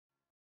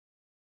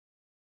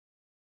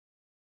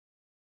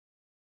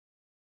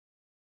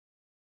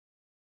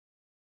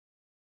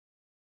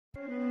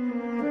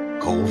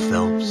Cole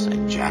Phelps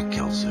and Jack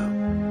Kelso.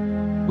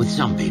 With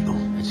some people,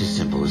 it's as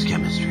simple as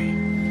chemistry.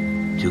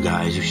 Two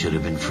guys who should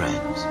have been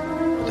friends,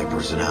 but their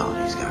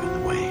personalities got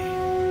in the way.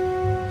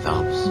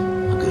 Phelps,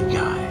 a good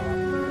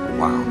guy,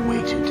 wound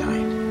way too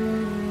tight.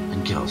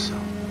 And Kelso,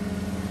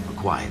 a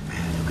quiet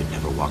man who could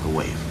never walk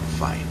away from a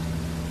fight.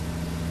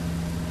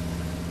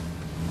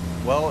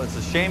 Well, it's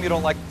a shame you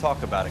don't like to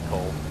talk about it,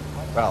 Cole.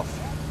 Ralph,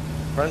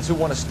 friends who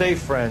want to stay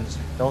friends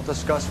don't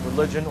discuss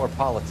religion or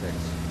politics.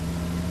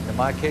 In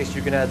my case,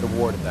 you can add the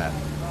war to that.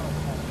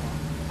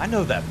 I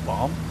know that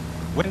bum.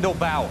 Wendell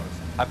Bowers.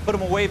 I put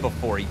him away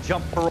before. He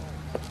jumped parole.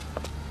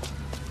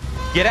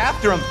 Get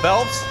after him,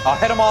 Phelps. I'll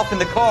head him off in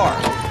the car.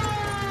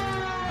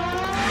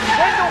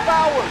 Wendell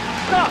Bowers!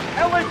 Stop!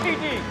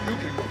 LAPD! You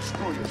can go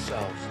screw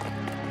yourselves.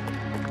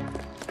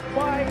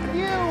 Why,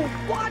 you!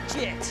 Watch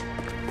it!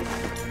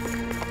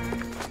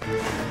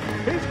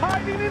 He's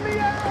hiding in the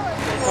alley!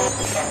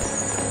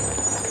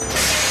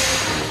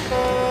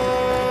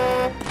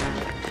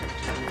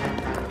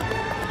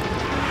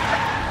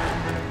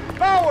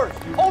 Bowers!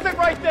 Hold it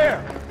right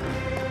there!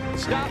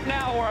 Stop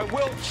now or I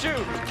will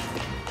shoot.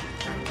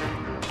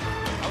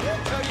 I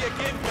won't tell you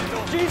again,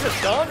 Wendell.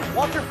 Jesus, Dunn!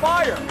 Watch your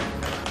fire!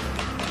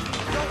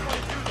 Don't want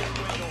to do this,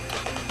 Wendell.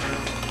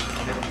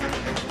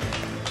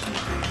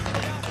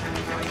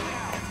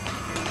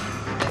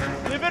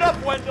 Live it up,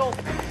 Wendell!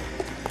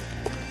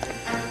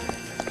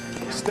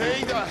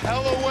 Stay the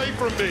hell away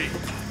from me.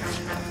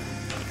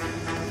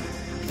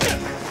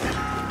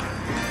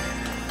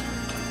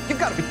 You've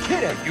got to be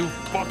kidding! You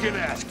fucking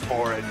asked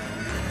for it.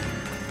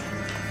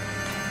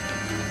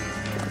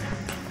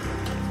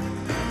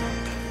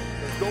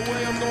 There's no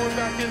way I'm going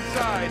back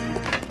inside.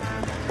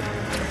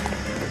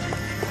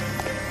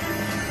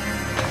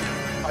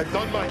 I've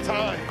done my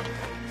time.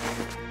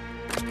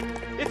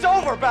 It's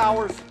over,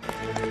 Bowers!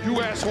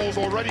 You assholes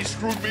already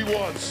screwed me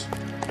once.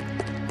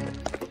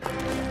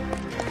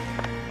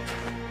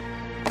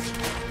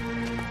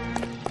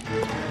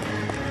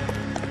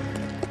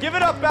 Give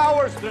it up,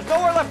 Bowers! There's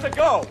nowhere left to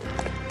go!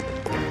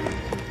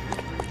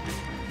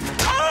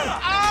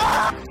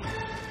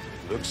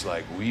 Looks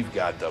like we've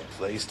got the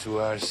place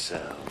to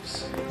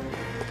ourselves.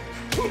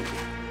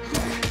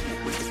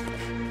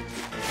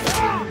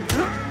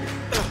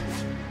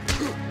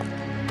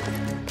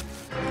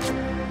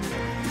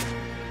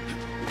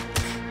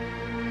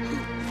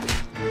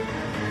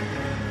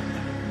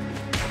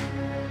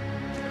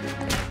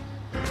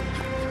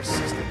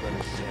 Persistent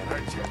little shit,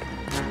 aren't you?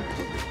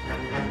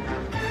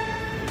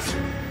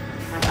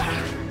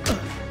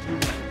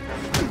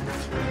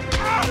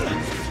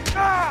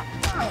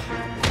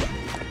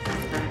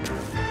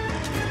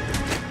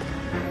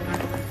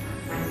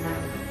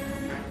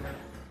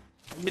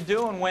 What you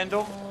doing,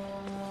 Wendell?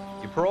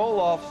 Your parole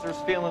officer's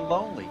feeling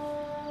lonely.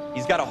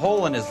 He's got a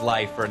hole in his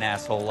life for an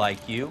asshole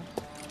like you.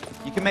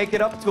 You can make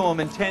it up to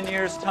him in 10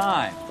 years'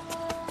 time.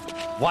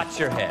 Watch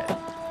your head.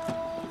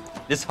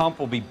 This hump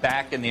will be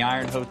back in the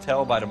Iron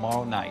Hotel by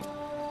tomorrow night.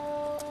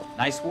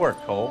 Nice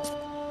work, Cole.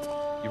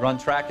 You run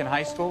track in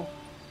high school?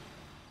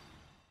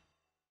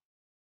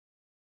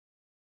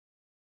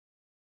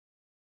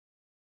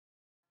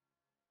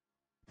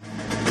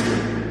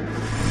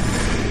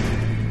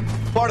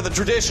 Part of the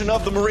tradition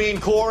of the Marine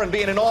Corps and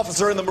being an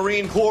officer in the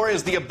Marine Corps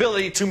is the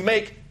ability to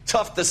make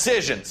tough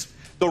decisions.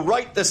 The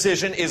right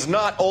decision is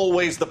not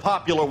always the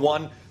popular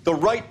one. The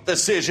right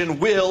decision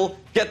will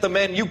get the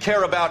men you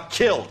care about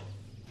killed.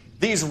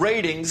 These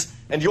ratings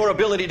and your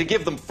ability to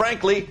give them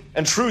frankly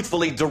and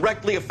truthfully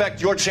directly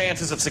affect your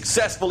chances of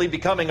successfully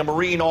becoming a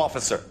Marine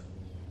officer.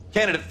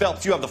 Candidate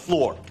Phelps, you have the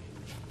floor.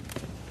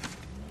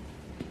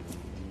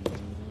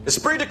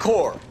 Esprit de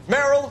Corps,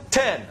 Merrill,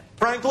 10.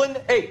 Franklin,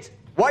 8.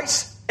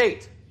 Weiss,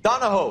 8.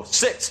 Donahoe,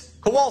 6.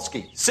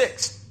 Kowalski,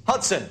 6.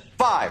 Hudson,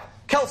 5.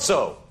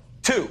 Kelso,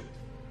 2.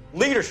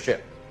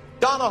 Leadership,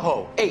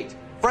 Donahoe, 8.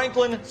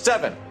 Franklin,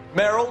 7.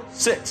 Merrill,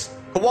 6.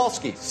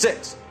 Kowalski,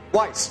 6.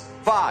 Weiss,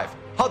 5.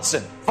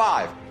 Hudson,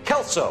 5.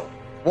 Kelso,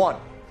 1.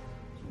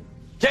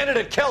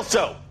 Candidate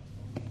Kelso.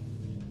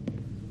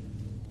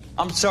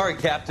 I'm sorry,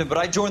 Captain, but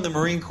I joined the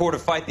Marine Corps to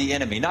fight the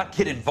enemy, not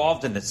get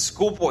involved in this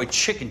schoolboy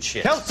chicken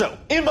shit. Kelso,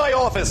 in my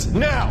office,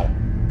 now!